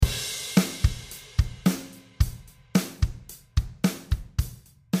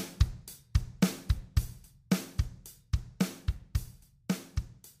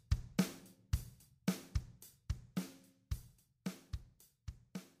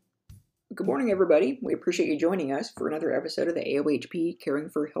Good morning, everybody. We appreciate you joining us for another episode of the AOHP Caring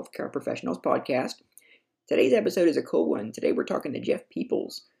for Healthcare Professionals podcast. Today's episode is a cool one. Today we're talking to Jeff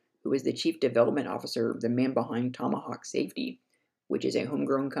Peoples, who is the Chief Development Officer, the man behind Tomahawk Safety, which is a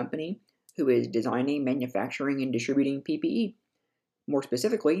homegrown company who is designing, manufacturing, and distributing PPE. More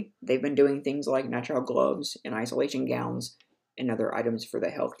specifically, they've been doing things like nitrile gloves and isolation gowns and other items for the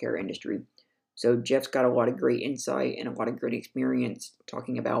healthcare industry. So Jeff's got a lot of great insight and a lot of great experience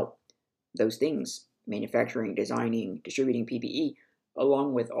talking about those things: manufacturing, designing, distributing PPE,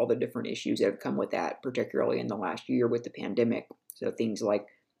 along with all the different issues that have come with that, particularly in the last year with the pandemic. So things like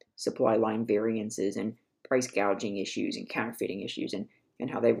supply line variances and price gouging issues and counterfeiting issues, and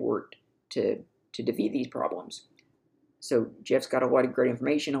how they've worked to defeat these problems. So Jeff's got a lot of great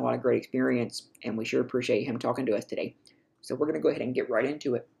information, a lot of great experience, and we sure appreciate him talking to us today. So we're going to go ahead and get right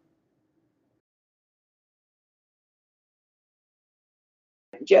into it.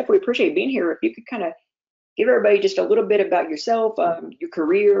 Jeff, we appreciate being here. If you could kind of give everybody just a little bit about yourself, your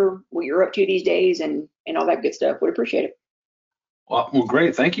career, what you're up to these days, and all that good stuff. Would appreciate it. Well,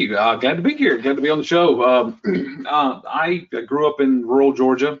 great. Thank you. Glad to be here. Glad to be on the show. I grew up in rural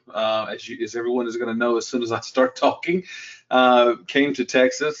Georgia, as everyone is going to know as soon as I start talking. Came to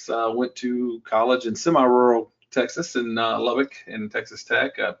Texas, went to college in semi-rural Texas in Lubbock and Texas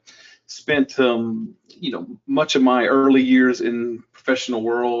Tech. Spent much of my early years in professional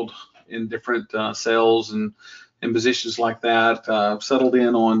world in different sales and positions like that. Settled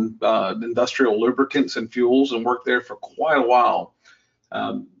in on industrial lubricants and fuels and worked there for quite a while.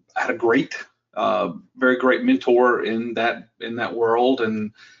 I had a very great mentor in that world,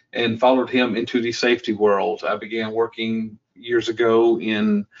 and followed him into the safety world. I began working years ago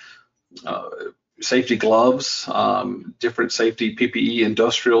in safety gloves, different safety PPE,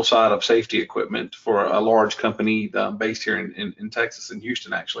 industrial side of safety equipment for a large company based here in Texas, in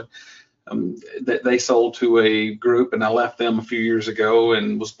Houston, actually. They sold to a group, and I left them a few years ago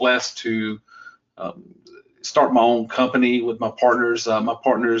and was blessed to start my own company with my partners. My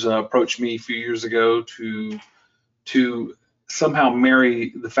partners approached me a few years ago to somehow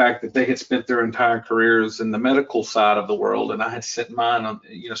marry the fact that they had spent their entire careers in the medical side of the world, and I had spent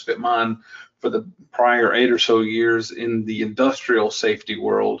mine for the prior 8 or so years in the industrial safety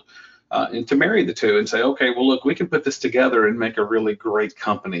world. And to marry the two and say, okay, well, look, we can put this together and make a really great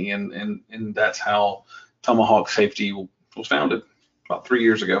company. And that's how Tomahawk Safety was founded about 3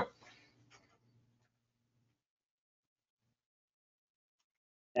 years ago.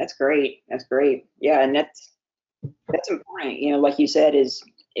 That's great. That's great. Yeah, and that's important. Like you said, is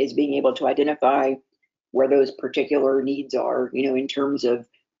being able to identify where those particular needs are. In terms of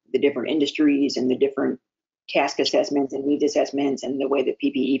the different industries and the different task assessments and needs assessments, and the way that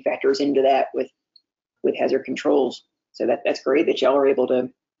PPE factors into that with hazard controls. So that's great that y'all are able to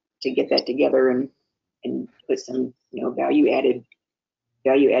get that together and put some value added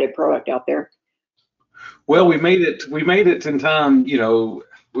product out there. Well, we made it in time. We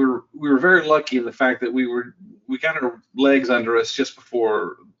were very lucky in the fact that we got our legs under us just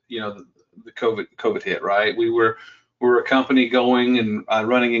before the COVID hit, right? We were a company going and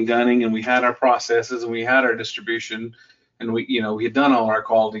running and gunning, and we had our processes and we had our distribution, and we had done all our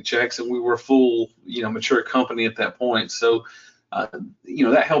quality checks, and we were a full mature company at that point. So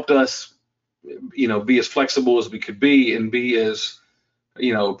that helped us be as flexible as we could be, and be as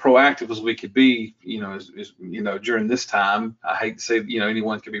proactive as we could be, during this time. I hate to say,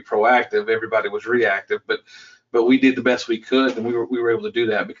 anyone could be proactive. Everybody was reactive, but we did the best we could, and we were able to do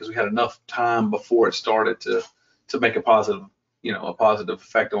that because we had enough time before it started to make a positive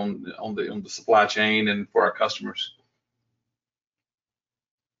effect on the supply chain and for our customers.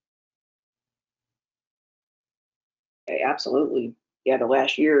 Absolutely. Yeah, the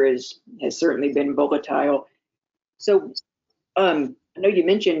last year has certainly been volatile. So I know you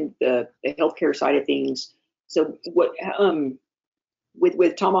mentioned the healthcare side of things. So what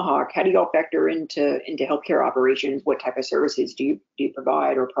with Tomahawk, how do y'all factor into healthcare operations? What type of services do you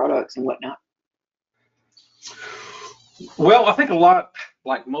provide, or products and whatnot? Well, I think a lot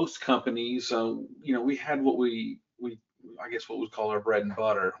like most companies, we had what I guess what we call our bread and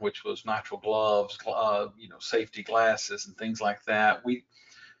butter, which was nitrile gloves, safety glasses and things like that. We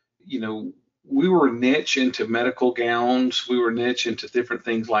were niche into medical gowns. We were niche into different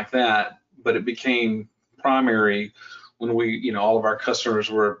things like that, but it became primary when all of our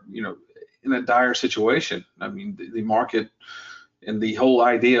customers were, in a dire situation. I mean, the market and the whole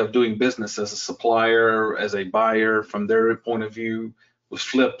idea of doing business as a supplier, as a buyer, from their point of view, was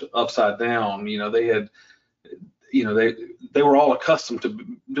flipped upside down. they were all accustomed to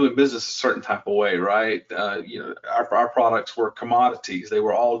doing business a certain type of way, right? Our products were commodities. They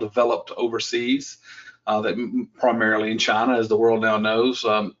were all developed overseas, that primarily in China, as the world now knows.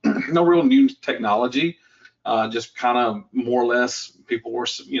 No real new technology, just kind of more or less people were,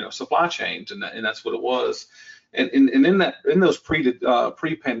 supply chains, and that's what it was. And in those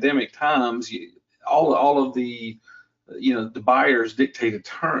pre-pandemic times, all of the the buyers dictated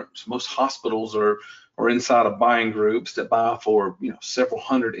terms. Most hospitals are inside of buying groups that buy for several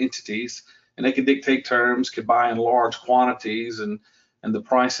hundred entities, and they could dictate terms, could buy in large quantities, and the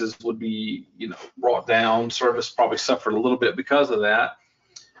prices would be brought down. Service probably suffered a little bit because of that,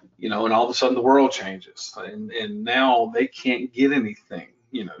 and all of a sudden the world changes, and now they can't get anything.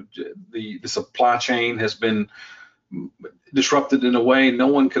 The supply chain has been disrupted in a way no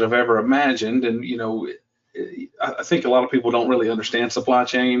one could have ever imagined, and I think a lot of people don't really understand supply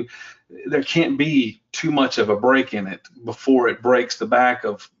chain. There can't be too much of a break in it before it breaks the back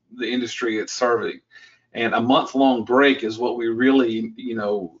of the industry it's serving. And a month-long break is what we really,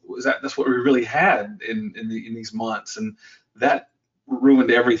 that's what we really had in these months, and that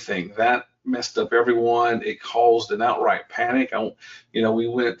ruined everything. That messed up everyone. It caused an outright panic. We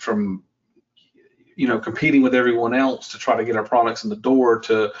went from competing with everyone else to try to get our products in the door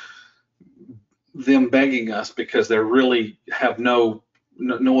to them begging us because they really have no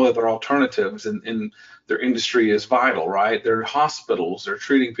other alternatives, and their industry is vital, right? They're hospitals, they're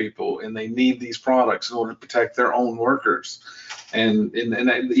treating people, and they need these products in order to protect their own workers. And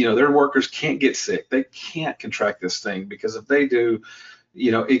their workers can't get sick. They can't contract this thing, because if they do,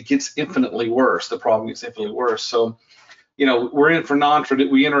 it gets infinitely worse. The problem gets infinitely worse. So, we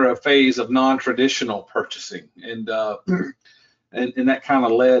enter a phase of non-traditional purchasing, and that kind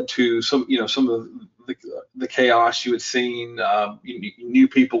of led to some of the chaos you had seen. New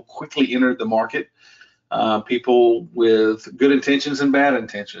people quickly entered the market, people with good intentions and bad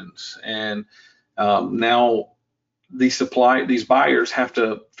intentions, and now these buyers have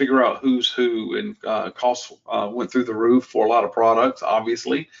to figure out who's who, and costs went through the roof for a lot of products,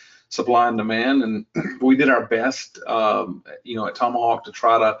 obviously, supply and demand, and we did our best, at Tomahawk to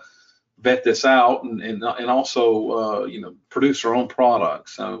try to vet this out and also produce our own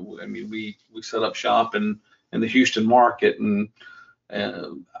products. We set up shop in the Houston market, and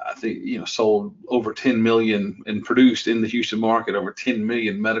I think sold over 10 million and produced in the Houston market over 10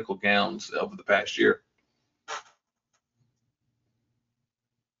 million medical gowns over the past year.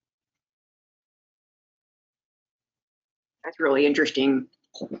 That's really interesting.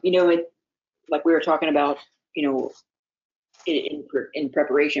 Like we were talking about, in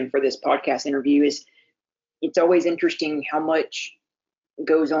preparation for this podcast interview, it's always interesting how much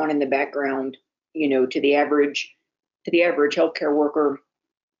goes on in the background, to the average healthcare worker,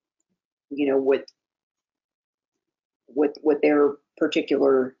 what their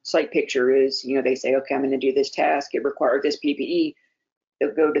particular site picture is. They say, okay, I'm going to do this task. It requires this PPE.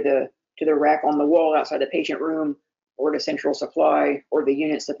 They'll go to the rack on the wall outside the patient room, or the central supply, or the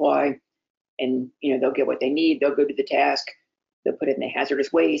unit supply, and they'll get what they need. They'll go to the task. They'll put it in the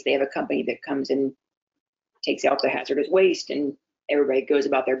hazardous waste. They have a company that comes and takes out the hazardous waste, and everybody goes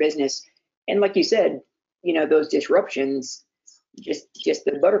about their business. And like you said, those disruptions, just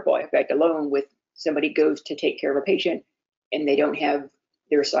the butterfly effect alone, with somebody goes to take care of a patient and they don't have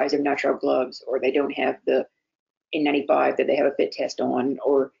their size of nitrile gloves, or they don't have the N95 that they have a fit test on,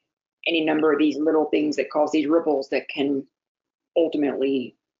 or any number of these little things that cause these ripples that can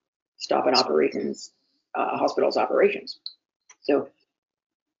ultimately stop an hospital's operations. So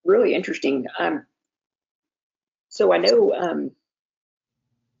really interesting. So I know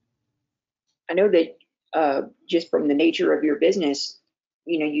that just from the nature of your business,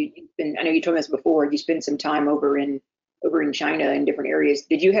 I know you told us before, you spent some time over in China in different areas.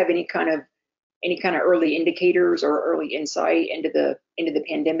 Did you have any kind of early indicators or early insight into the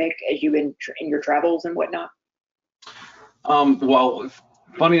pandemic as you in your travels and whatnot? Well,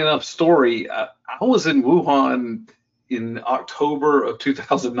 funny enough story. I was in Wuhan in October of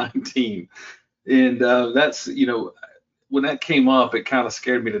 2019, and that's when that came up, it kind of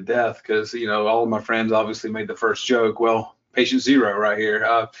scared me to death, because all of my friends obviously made the first joke. Well, patient zero right here.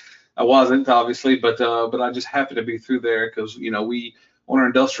 I wasn't, obviously, but I just happened to be through there because we, on our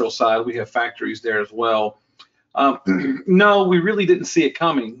industrial side, we have factories there as well. No, we really didn't see it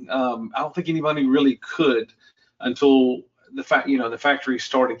coming. I don't think anybody really could until the factories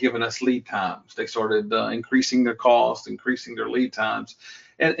started giving us lead times. They started increasing their costs, increasing their lead times.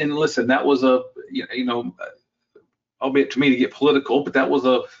 And listen, that was albeit to me to get political, but that was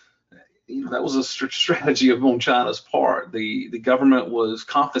a strategy on China's part. The government was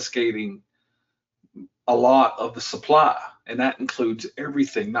confiscating a lot of the supply, and that includes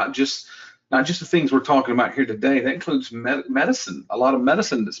everything, not just the things we're talking about here today. That includes medicine, a lot of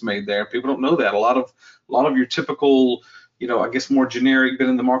medicine that's made there. People don't know that. A lot of your typical, I guess more generic, been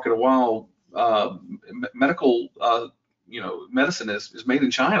in the market a while, medical, medicine is made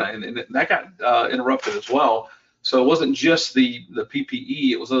in China, and that got interrupted as well. So it wasn't just the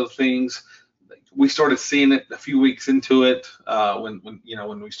PPE; it was other things. We started seeing it a few weeks into it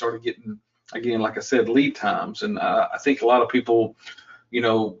when we started getting, again, like I said, lead times. And I think a lot of people, they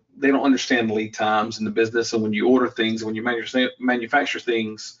don't understand lead times in the business. And when you order things, when you manufacture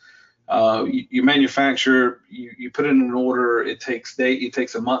things, you manufacture, you put in an order. It takes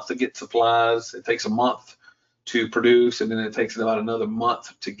a month to get supplies. It takes a month to produce, and then it takes about another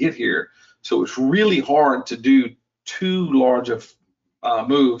month to get here. So it's really hard to do too large of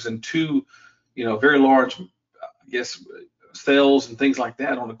moves and too, very large, I guess, sales and things like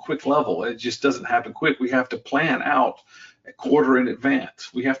that on a quick level. It just doesn't happen quick. We have to plan out a quarter in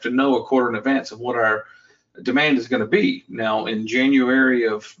advance. We have to know a quarter in advance of what our demand is going to be. Now, in January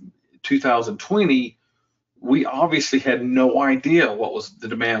of 2020, we obviously had no idea what the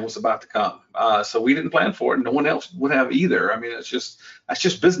demand was about to come. So we didn't plan for it. No one else would have either. I mean, that's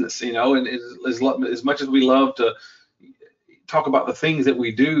just business, and as much as we love to talk about the things that we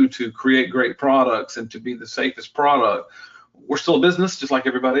do to create great products and to be the safest product, we're still a business just like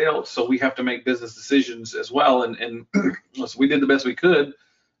everybody else. So we have to make business decisions as well. And so we did the best we could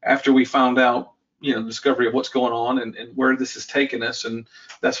after we found out, discovery of what's going on and where this is taking us. And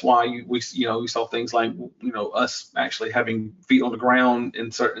that's why we saw things like, us actually having feet on the ground in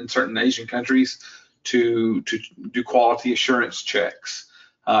certain Asian countries to do quality assurance checks.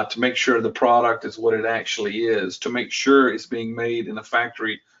 To make sure the product is what it actually is, to make sure it's being made in a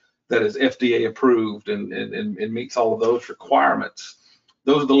factory that is FDA approved and meets all of those requirements.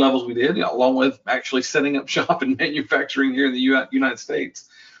 Those are the levels we did, along with actually setting up shop and manufacturing here in the United States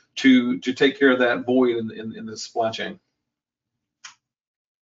to take care of that void in the supply chain.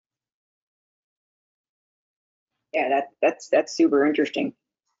 Yeah, that's super interesting.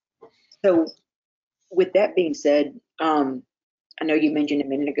 So with that being said, I know you mentioned a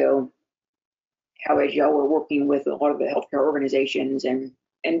minute ago how as y'all were working with a lot of the healthcare organizations and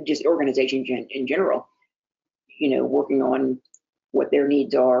just organizations in general, working on what their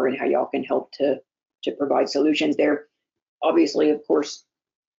needs are and how y'all can help to provide solutions there. Obviously, of course,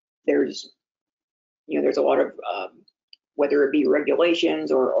 there's a lot of whether it be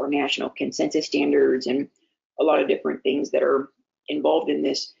regulations or national consensus standards and a lot of different things that are involved in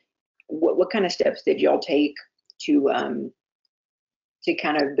this. What kind of steps did y'all take to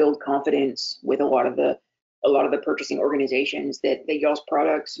kind of build confidence with a lot of the purchasing organizations that y'all's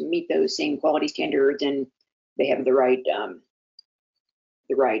products meet those same quality standards and they have the right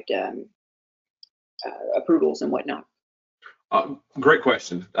approvals and whatnot? Great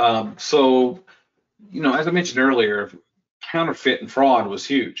question. So, as I mentioned earlier, counterfeit and fraud was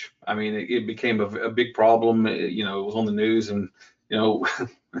huge. I mean, it became a big problem. It was on the news, and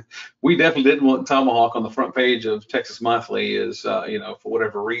we definitely didn't want Tomahawk on the front page of Texas Monthly, for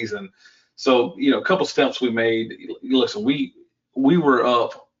whatever reason. So, a couple steps we made. Listen, we were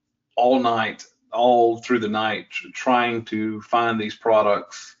up all night, all through the night, trying to find these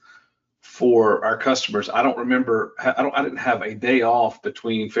products for our customers. I didn't have a day off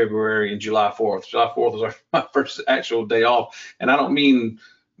between February and July 4th. July 4th was my first actual day off, and I don't mean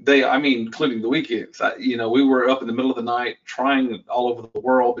I mean including the weekends. We were up in the middle of the night trying all over the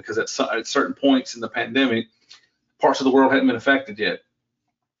world because at certain points in the pandemic, parts of the world hadn't been affected yet.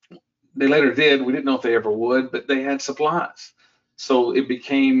 They later did. We didn't know if they ever would, but they had supplies. So it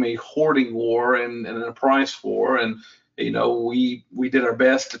became a hoarding war and a price war. And, we did our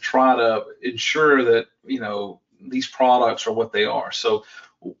best to try to ensure that, these products are what they are. So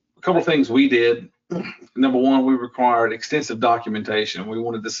a couple of things we did. Number one, we required extensive documentation. We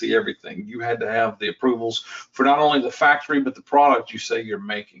wanted to see everything. You had to have the approvals for not only the factory, but the product you say you're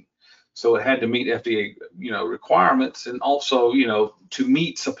making. So it had to meet FDA, requirements, and also, to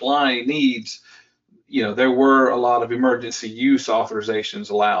meet supply needs. There were a lot of emergency use authorizations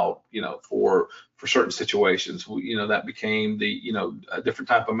allowed, for certain situations. That became a different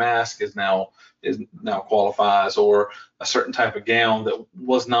type of mask is now qualifies, or a certain type of gown that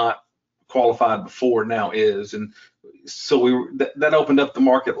was not qualified before now is. And so that opened up the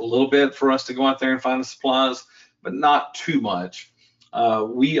market a little bit for us to go out there and find the supplies, but not too much.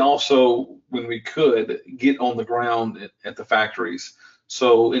 We also, when we could, get on the ground at the factories.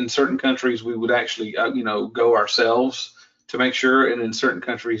 So in certain countries, we would actually, go ourselves to make sure. And in certain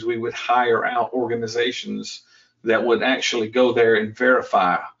countries, we would hire out organizations that would actually go there and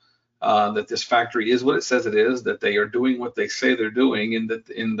verify that this factory is what it says it is, that they are doing what they say they're doing, and that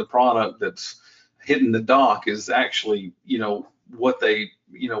in the product that's hitting the dock is actually, what they,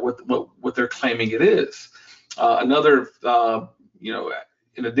 what they're claiming it is. Another,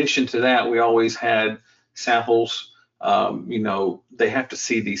 in addition to that, we always had samples. They have to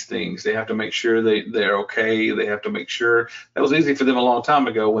see these things. They have to make sure they're okay. They have to make sure that was easy for them a long time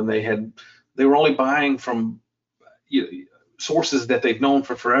ago when they were only buying from sources that they've known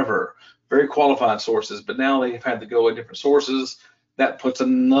for forever, very qualified sources, but now they've had to go at different sources. That puts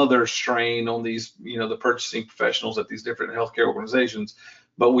another strain on these, the purchasing professionals at these different healthcare organizations.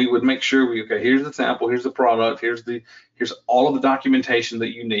 But we would make sure okay, here's the sample, here's the product, here's all of the documentation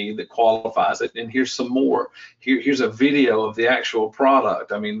that you need that qualifies it, and here's some more. Here's a video of the actual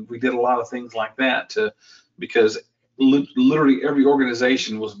product. I mean, we did a lot of things like that because literally every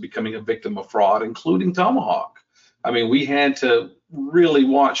organization was becoming a victim of fraud, including Tomahawk. I mean, we had to really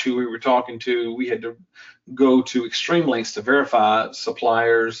watch who we were talking to. We had to go to extreme lengths to verify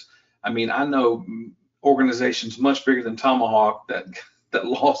suppliers. I mean, I know organizations much bigger than Tomahawk that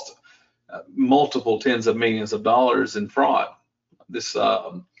lost multiple tens of millions of dollars in fraud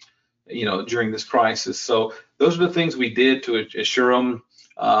during this crisis. So those are the things we did to assure them.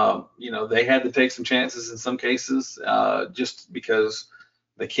 They had to take some chances in some cases, just because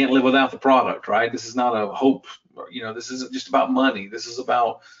they can't live without the product, right? This is not a hope. This isn't just about money. This is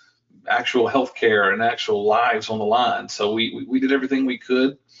about actual health care and actual lives on the line. So we did everything we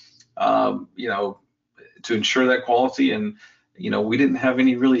could, to ensure that quality. And, we didn't have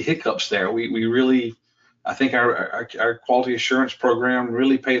any really hiccups there. We really, I think our quality assurance program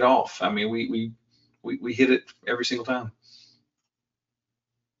really paid off. I mean, we hit it every single time.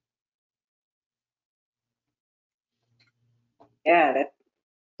 Yeah, that's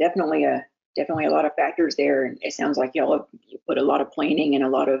definitely a lot of factors there, and it sounds like you put a lot of planning and a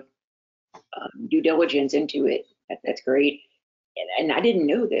lot of due diligence into it. That's great, and I didn't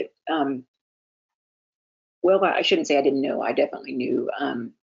know that. Well, I shouldn't say I didn't know. I definitely knew.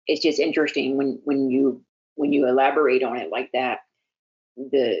 It's just interesting when you elaborate on it like that.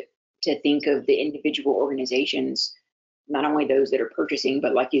 To think of the individual organizations, not only those that are purchasing,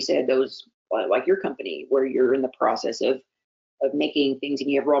 but like you said, those like your company, where you're in the process of making things,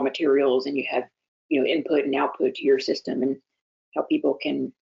 and you have raw materials, and you have input and output to your system, and how people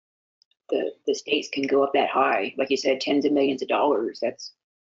can the stakes can go up that high, like you said, tens of millions of dollars. That's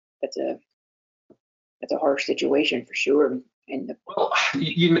a harsh situation for sure. And well,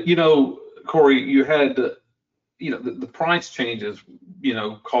 Corey, you had the price changes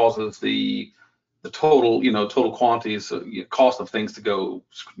causes the total quantities, cost of things to go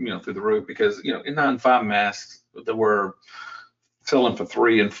through the roof, because N95 masks that were selling for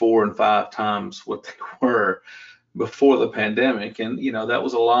 3 and 4 and 5 times what they were before the pandemic. And that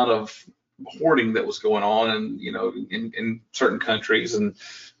was a lot of hoarding that was going on, and in certain countries. And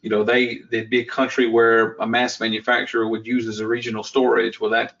they'd be a country where a mask manufacturer would use as a regional storage. Well,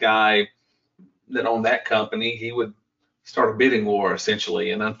 that guy that owned that company, he would start a bidding war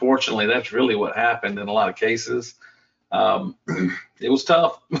essentially. And unfortunately, that's really what happened in a lot of cases. It was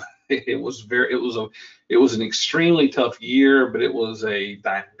tough. It was an extremely tough year, but it was a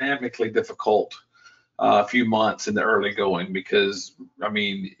dynamically difficult few months in the early going, because I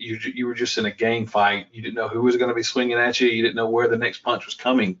mean, you were just in a gang fight. You didn't know who was going to be swinging at you. You didn't know where the next punch was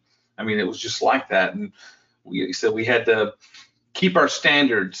coming. I mean, it was just like that. And we said we had to keep our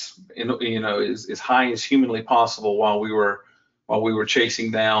standards, as high as humanly possible while we were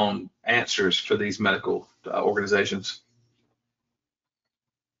chasing down answers for these medical organizations.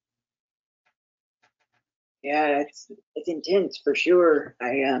 yeah, it's intense for sure.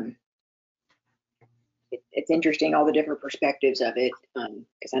 It's interesting, all the different perspectives of it,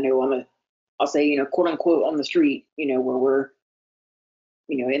 because I know I'll say, quote unquote, on the street, where we're,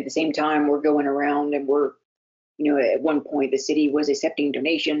 at the same time we're going around, and we're, at one point the city was accepting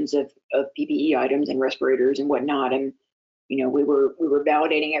donations of PPE items and respirators and whatnot, and we were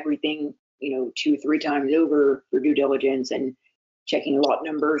validating everything, 2-3 times over for due diligence, and checking lot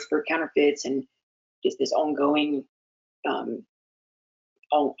numbers for counterfeits, and just this ongoing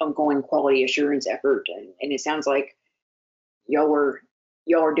quality assurance effort. And it sounds like y'all are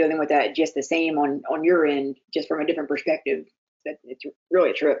dealing with that just the same on your end, just from a different perspective. That it's really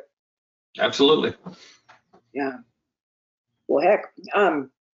a trip. Absolutely. Yeah. Well, heck.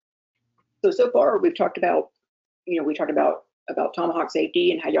 So far we've talked about, about Tomahawk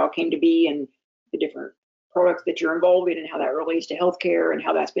Safety and how y'all came to be, and the different products that you're involved in, and how that relates to healthcare, and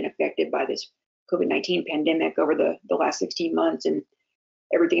how that's been affected by this COVID-19 pandemic over the last 16 months, and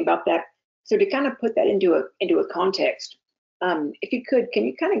everything about that. So to kind of put that into a context, If you could, can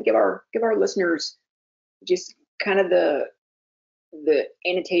you kind of give our listeners just kind of the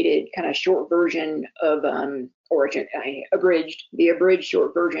annotated kind of short version of or the abridged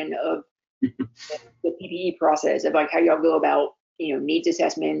short version of the PPE process of like how y'all go about, needs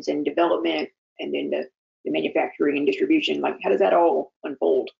assessments and development, and then the manufacturing and distribution. Like, how does that all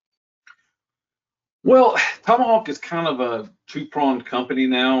unfold? Well, Tomahawk is kind of a two-pronged company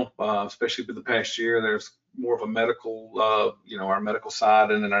now, especially for the past year. There's more of a medical, our medical side,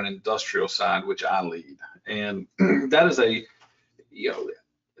 and then an industrial side, which I lead. And that is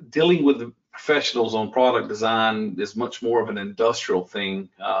dealing with the professionals on product design is much more of an industrial thing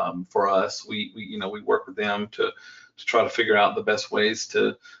for us. We work with them to try to figure out the best ways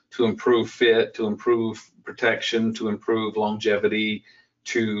to improve fit, to improve protection, to improve longevity,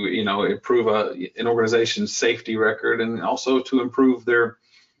 to improve an organization's safety record, and also to improve their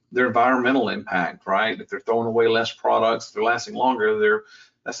environmental impact. Right? If they're throwing away less products, if they're lasting longer,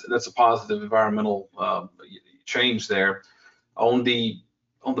 that's a positive environmental change there. On the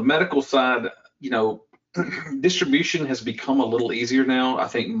medical side, distribution has become a little easier now. I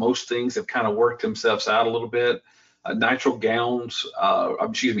think most things have kind of worked themselves out a little bit. Nitrile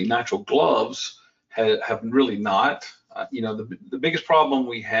gloves have really not. The biggest problem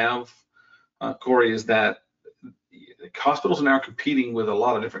we have, Corey, is that hospitals are now competing with a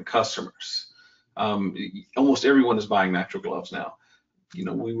lot of different customers. Almost everyone is buying nitrile gloves now.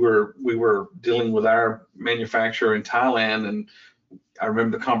 We were dealing with our manufacturer in Thailand, and I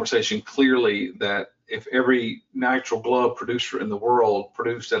remember the conversation clearly that if every nitrile glove producer in the world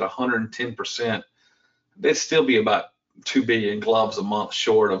produced at 110%, they'd still be about 2 billion gloves a month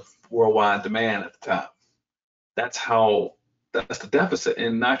short of worldwide demand at the time. That's the deficit.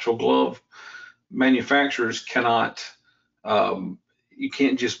 And nitrile glove manufacturers cannot, you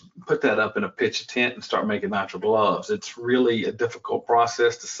can't just put that up in a pitch tent and start making nitrile gloves. It's really a difficult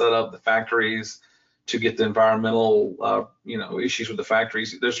process to set up the factories, to get the environmental, issues with the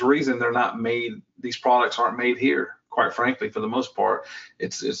factories. There's a reason they're not made. These products aren't made here, quite frankly, for the most part.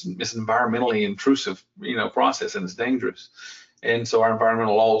 It's an environmentally intrusive, process, and it's dangerous. And so our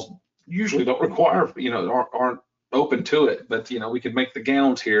environmental laws usually don't require, aren't open to it. But we could make the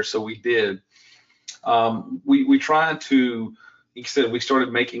gowns here, so we did. We tried to. He said we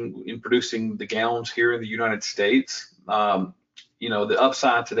started making and producing the gowns here in the United States. The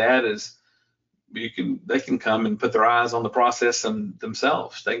upside to that is they can come and put their eyes on the process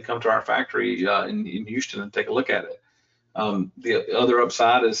themselves. They can come to our factory in Houston and take a look at it. The other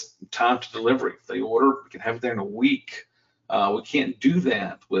upside is time to delivery. If they order, we can have it there in a week. We can't do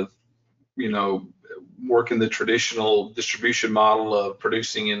that with, working the traditional distribution model of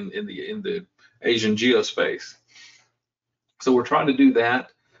producing in the Asian geospace. So we're trying to do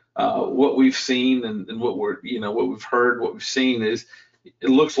that. What we've seen and what we've heard, what we've seen is it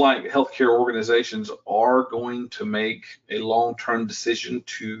looks like healthcare organizations are going to make a long-term decision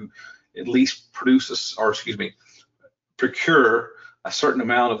to at least procure a certain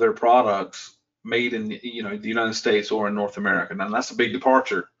amount of their products made in the United States or in North America. Now that's a big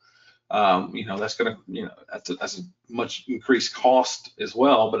departure. That's going to, that's a much increased cost as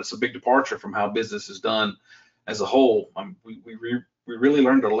well, but it's a big departure from how business is done as a whole. We really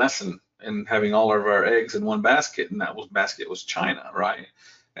learned a lesson in having all of our eggs in one basket, and that basket was China, right?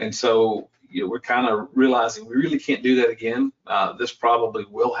 And so we're kind of realizing we really can't do that again. This probably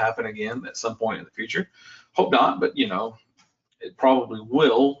will happen again at some point in the future. Hope not, but it probably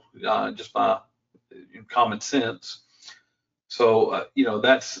will, just by common sense. So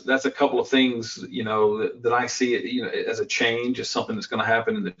that's a couple of things that I see as a change, as something that's going to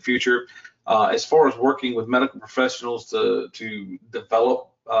happen in the future. As far as working with medical professionals to develop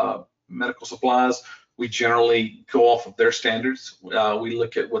medical supplies, we generally go off of their standards. We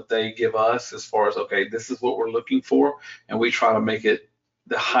look at what they give us as far as, okay, this is what we're looking for, and we try to make it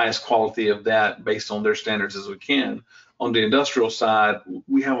the highest quality of that based on their standards as we can. On the industrial side,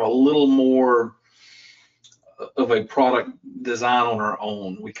 we have a little more of a product design on our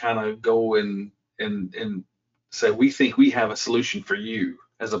own. We kind of go and say, we think we have a solution for you,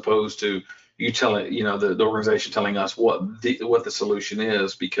 as opposed to you telling, the organization telling us what the solution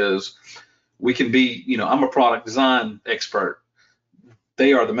is, because we can be, I'm a product design expert.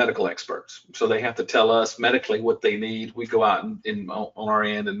 They are the medical experts. So they have to tell us medically what they need. We go out and on our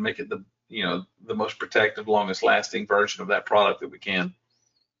end and make it the most protective, longest lasting version of that product that we can.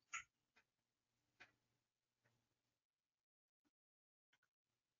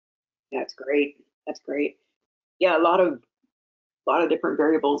 That's great. That's great. Yeah, a lot of different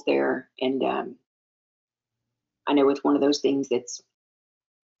variables there, and I know it's one of those things that's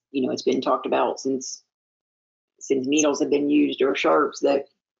it's been talked about since since needles have been used or sharps, that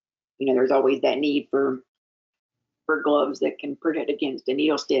there's always that need for gloves that can protect against a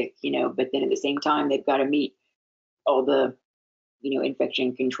needle stick. But then at the same time, they've got to meet all the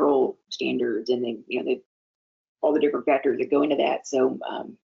infection control standards, and then they all the different factors that go into that. So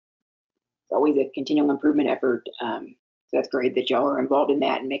it's always a continual improvement effort. So that's great that y'all are involved in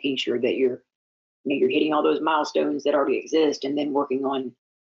that and making sure that you're hitting all those milestones that already exist, and then working on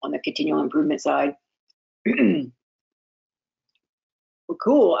the continual improvement side. Well,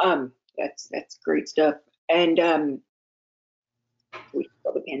 cool. That's great stuff. And we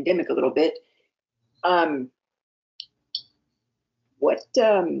saw the pandemic a little bit. What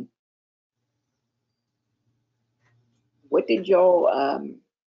did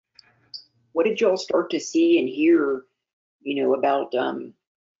y'all start to see and hear, about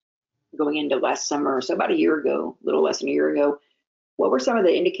going into last summer? So about a year ago, a little less than a year ago, what were some of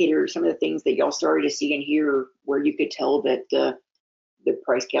the indicators, some of the things that y'all started to see and hear where you could tell that the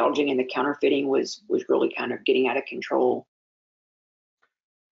price gouging and the counterfeiting was really kind of getting out of control?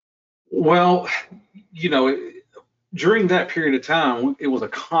 Well, during that period of time, it was a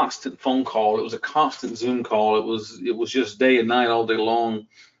constant phone call. It was a constant Zoom call. It was just day and night, all day long.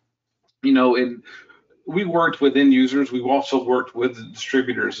 And we worked with end users. We've also worked with the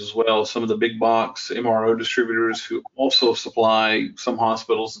distributors as well. Some of the big box MRO distributors who also supply some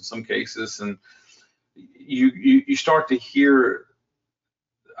hospitals in some cases. And you start to hear,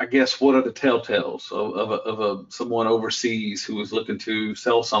 I guess, what are the telltales of someone overseas who is looking to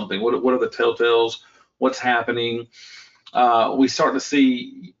sell something? What are the telltales? What's happening? We start to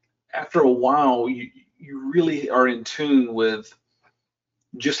see, after a while, you really are in tune with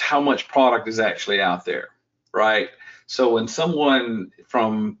just how much product is actually out there, right? So when someone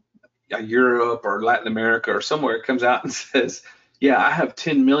from Europe or Latin America or somewhere comes out and says, yeah, I have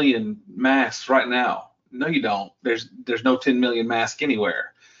 10 million masks right now. No, you don't. There's no 10 million masks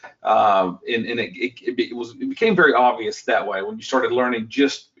anywhere. And it became very obvious that way when you started learning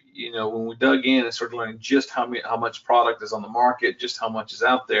just, when we dug in and started learning just how much product is on the market, just how much is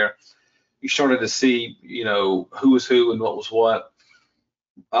out there, you started to see, who was who and what was what.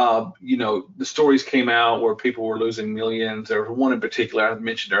 The stories came out where people were losing millions. There was one in particular I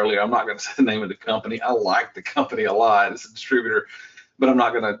mentioned earlier. I'm not going to say the name of the company. I like the company a lot. It's a distributor, but I'm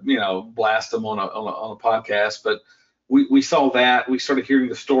not going to, blast them on a podcast. But we saw that. We started hearing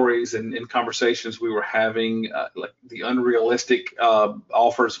the stories and conversations we were having, like the unrealistic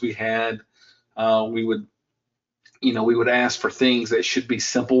offers we had. We would ask for things that should be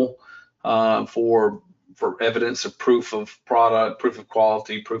simple for evidence of proof of product, proof of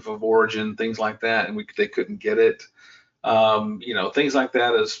quality, proof of origin, things like that, and they couldn't get it. Things like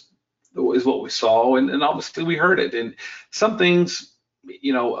that is what we saw, and obviously we heard it. And some things,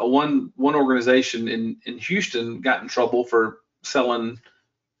 one organization in Houston got in trouble for selling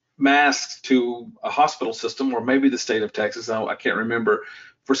masks to a hospital system, or maybe the state of Texas, I can't remember,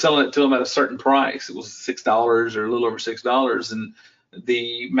 for selling it to them at a certain price. It was $6 or a little over $6, and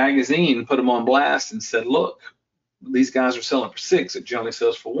the magazine put them on blast and said, look, these guys are selling for $6. It generally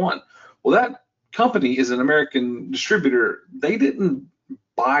sells for $1. Well, that company is an American distributor. They didn't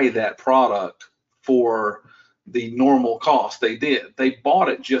buy that product for the normal cost. They bought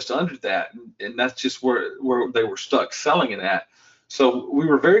it just under that, and that's just where they were stuck selling it at. So we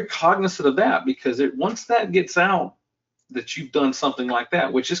were very cognizant of that, because once that gets out that you've done something like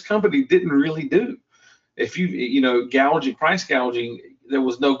that, which this company didn't really do. If price gouging, there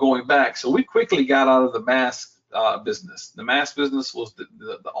was no going back. So we quickly got out of the mask business. The mask business was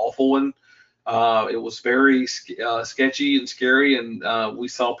the awful one. It was very sketchy and scary, and we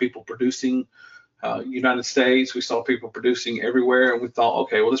saw people producing United States. We saw people producing everywhere, and we thought,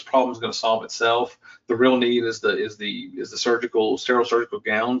 okay, well, this problem is going to solve itself. The real need is the sterile surgical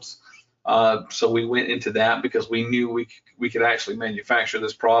gowns. So we went into that because we knew we could actually manufacture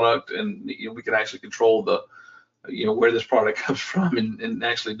this product, and we could actually control where this product comes from, and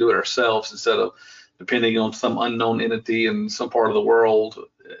actually do it ourselves instead of depending on some unknown entity in some part of the world.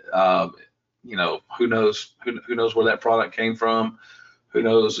 Who knows where that product came from? Who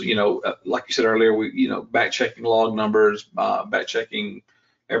knows? Like you said earlier, we back checking log numbers, back checking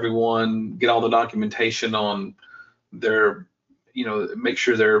everyone, get all the documentation on their, make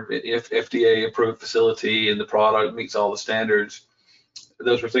sure they're FDA approved facility and the product meets all the standards.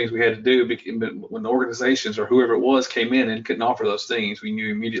 Those were things we had to do. When the organizations or whoever it was came in and couldn't offer those things, we knew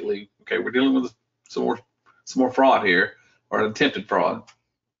immediately, okay, we're dealing with some more fraud here, or an attempted fraud.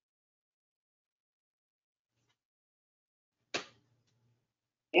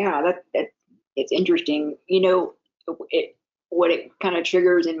 Yeah, it's interesting. What it kind of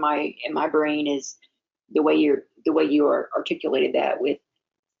triggers in my brain is, the way you are articulated that with,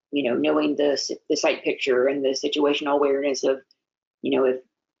 knowing the site picture and the situational awareness of, if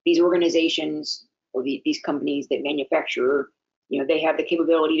these organizations or these companies that manufacture, they have the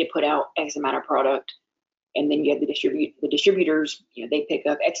capability to put out X amount of product, and then you have the distributors, they pick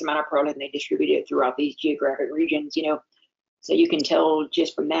up X amount of product and they distribute it throughout these geographic regions, so you can tell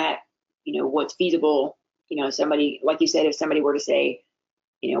just from that, what's feasible. Somebody, like you said, if somebody were to say,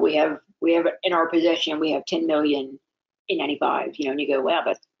 we have in our possession, we have 10 million N95, and you go, well,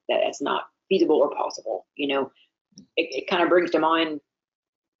 that's not feasible or possible. It kind of brings to mind,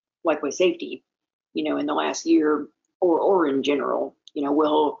 like with safety, in the last year or in general,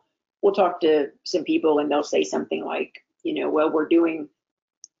 we'll talk to some people and they'll say something like, well, we're doing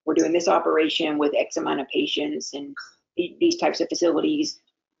this operation with X amount of patients and these types of facilities.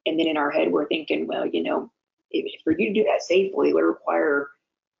 And then in our head, we're thinking, well, if for you to do that safely, it would require,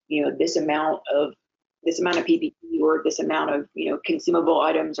 this amount of PPE or this amount of, consumable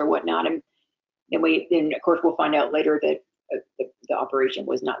items or whatnot. And then of course we'll find out later that the operation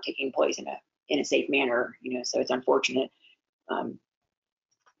was not taking place in a safe manner, so it's unfortunate.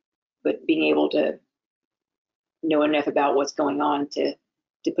 But being able to know enough about what's going on to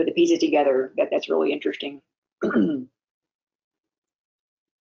put the pieces together, that's really interesting.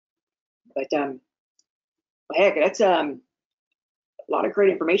 But heck, that's a lot of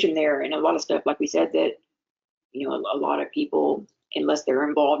great information there, and a lot of stuff, like we said, that a lot of people, unless they're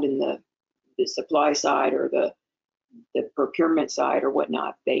involved in the supply side or the procurement side or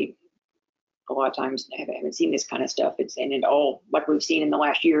whatnot, they a lot of times haven't seen this kind of stuff. And it all, like we've seen in the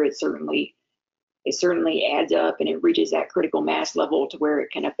last year, it certainly adds up, and it reaches that critical mass level to where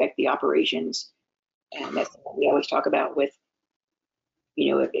it can affect the operations. And that's what we always talk about with,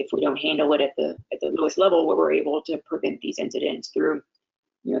 if we don't handle it at the lowest level, where we're able to prevent these incidents through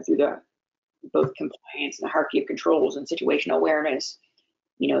the both compliance and the hierarchy of controls and situational awareness,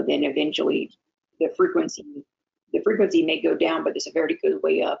 then eventually the frequency may go down, but the severity goes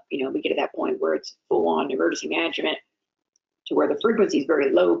way up. We get to that point where it's full-on emergency management, to where the frequency is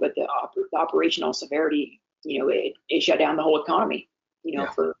very low, but the operational severity, it shut down the whole economy,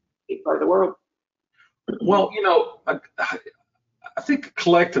 for a big part of the world. Well, I think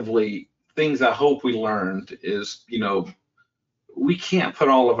collectively, things I hope we learned is, we can't put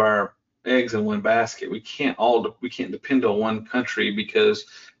all of our eggs in one basket. We can't depend on one country, because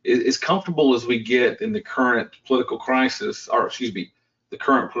as comfortable as we get in the current political crisis, or excuse me, the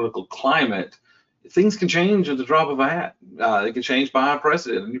current political climate, things can change at the drop of a hat. They can change by a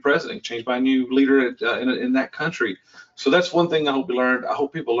new president, change by a new leader in that country. So that's one thing I hope we learned. I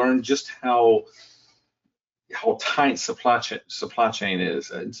hope people learn just how tight supply chain is,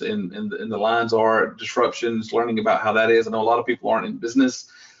 and the lines are disruptions. Learning about how that is. I know a lot of people aren't in business.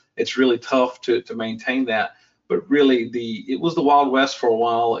 It's really tough to maintain that. But really, it was the Wild West for a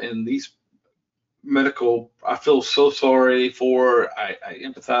while, and these medical, I feel so sorry for. I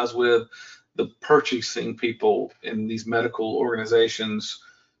empathize with the purchasing people in these medical organizations,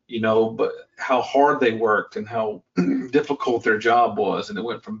 but how hard they worked and how difficult their job was. And it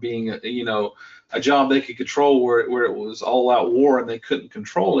went from being a job they could control, where it was all out war and they couldn't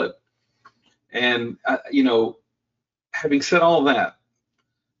control it. And having said all that,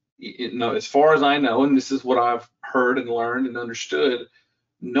 as far as I know, and this is what I've heard and learned and understood,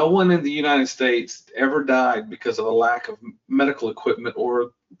 no one in the United States ever died because of a lack of medical equipment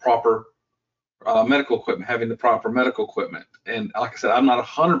or proper medical equipment, having the proper medical equipment. And like I said, I'm not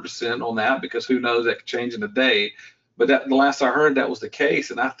 100% on that, because who knows, that could change in a day. But the last I heard, that was the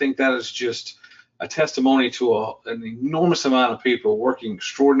case. And I think that is just a testimony to an enormous amount of people working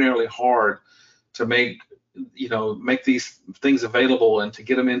extraordinarily hard to make these things available and to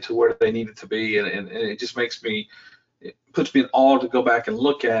get them into where they needed to be. And it just puts me in awe to go back and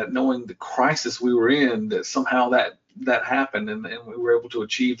look at, knowing the crisis we were in, that somehow that happened, and we were able to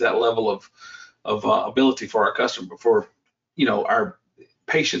achieve that level of ability for our customer, for our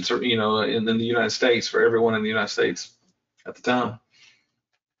patients, or in the United States, for everyone in the United States at the time.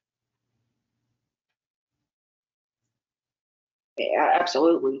 Yeah,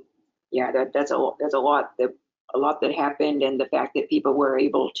 absolutely. Yeah, that's a lot that happened, and the fact that people were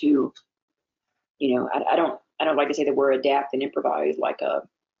able to, I don't like to say the word adapt and improvise like a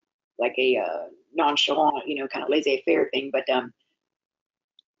nonchalant, kind of laissez-faire thing, but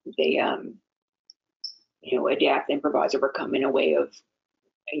they adapt, improvise, overcome in a way of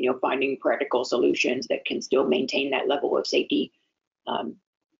finding practical solutions that can still maintain that level of safety.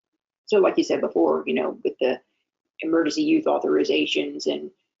 So like you said before, with the emergency use authorizations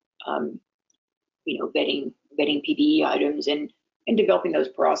and vetting PPE items and developing those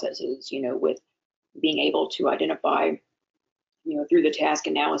processes, with being able to identify, through the task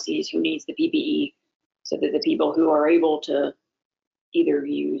analyses who needs the PPE, so that the people who are able to either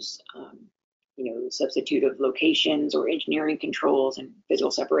use, substitutive locations or engineering controls and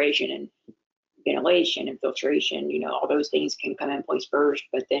physical separation and ventilation and filtration, all those things can come in place first.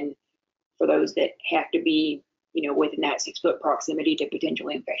 But then for those that have to be, within that 6-foot proximity to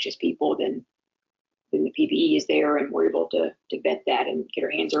potentially infectious people, then the PPE is there and we're able to vet that and get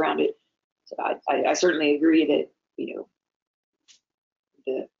our hands around it. So I certainly agree that,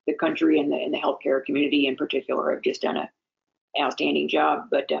 the country and the healthcare community in particular have just done an outstanding job.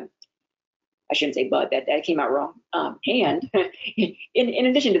 But I shouldn't say but, that came out wrong. And in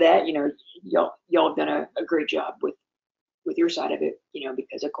addition to that, y'all have done a great job with your side of it,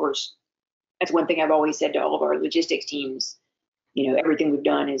 because of course, that's one thing I've always said to all of our logistics teams. Everything we've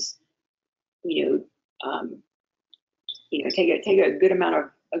done is, take a good amount of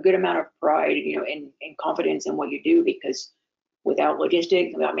pride, and confidence in what you do, because without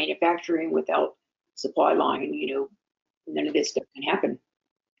logistics, without manufacturing, without supply line, none of this stuff can happen.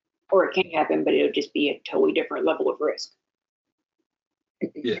 Or it can happen, but it'll just be a totally different level of risk.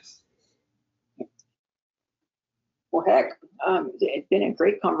 Yes. Well, heck, it's been a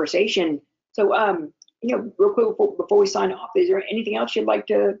great conversation. So, real quick before we sign off, is there anything else you'd like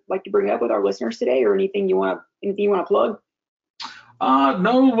to bring up with our listeners today, or anything you want to plug?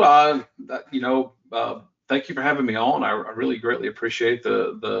 No. Thank you for having me on. I really greatly appreciate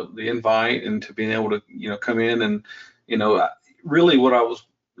the invite and to being able to come in and really what I was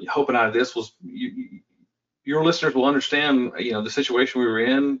hoping out of this was your listeners will understand the situation we were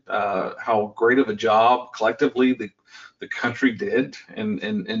in, how great of a job collectively the country did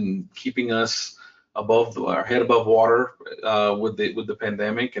and keeping us above our head above water with the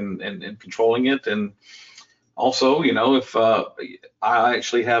pandemic and controlling it. And also, if I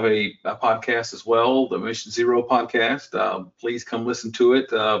actually have a podcast as well, the Mission Zero podcast. Please come listen to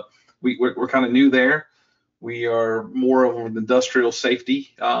it. We're kind of new there. We are more of an industrial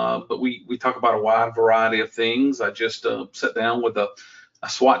safety, but we talk about a wide variety of things. I just sat down with a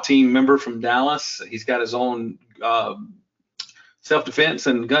SWAT team member from Dallas. He's got his own self-defense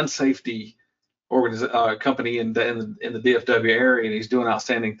and gun safety company in the DFW area, and he's doing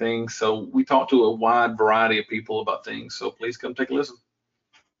outstanding things. So we talk to a wide variety of people about things. So please come take a listen.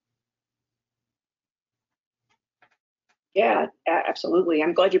 Yeah, absolutely.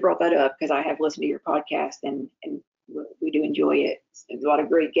 I'm glad you brought that up, because I have listened to your podcast and we do enjoy it. There's a lot of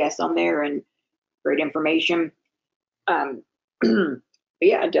great guests on there and great information. But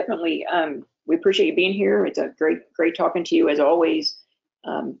yeah, definitely. We appreciate you being here. It's a great talking to you as always.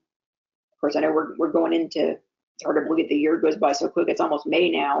 Of course, I know we're going into, it's hard to believe the year goes by so quick. It's almost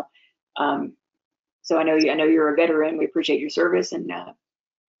May now. So I know you're a veteran. We appreciate your service, and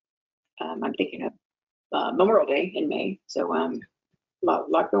I'm thinking of Memorial Day in May. So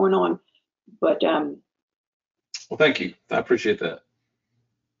lot going on. But well, thank you. I appreciate that.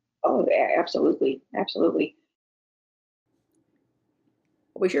 Oh, absolutely.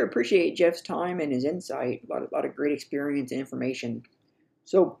 We sure appreciate Jeff's time and his insight. A lot of great experience and information.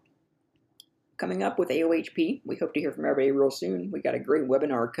 So, coming up with AOHP, we hope to hear from everybody real soon. We got a great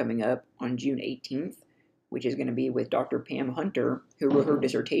webinar coming up on June 18th, which is going to be with Dr. Pam Hunter, who wrote her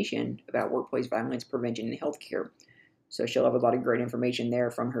dissertation about workplace violence prevention in healthcare. So she'll have a lot of great information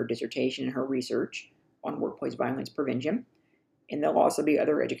there from her dissertation and her research on workplace violence prevention. And there'll also be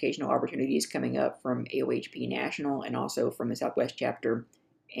other educational opportunities coming up from AOHP National and also from the Southwest chapter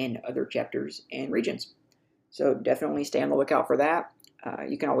and other chapters and regions. So definitely stay on the lookout for that.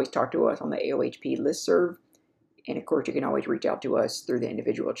 You can always talk to us on the AOHP listserv. And of course, you can always reach out to us through the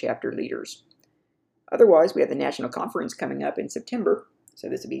individual chapter leaders. Otherwise, we have the national conference coming up in September. So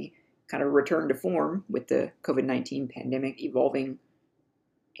this will be kind of a return to form with the COVID-19 pandemic evolving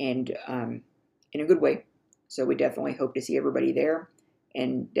and in a good way. So we definitely hope to see everybody there,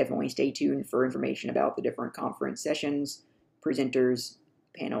 and definitely stay tuned for information about the different conference sessions, presenters,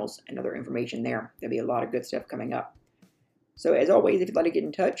 panels, and other information there. There'll be a lot of good stuff coming up. So as always, if you'd like to get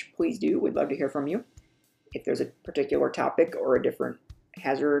in touch, please do. We'd love to hear from you. If there's a particular topic or a different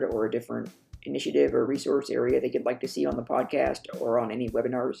hazard or a different initiative or resource area that you'd like to see on the podcast or on any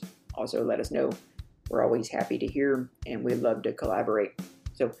webinars, also let us know. We're always happy to hear, and we'd love to collaborate.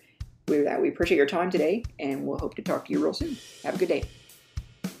 So with that, we appreciate your time today, and we'll hope to talk to you real soon. Have a good day.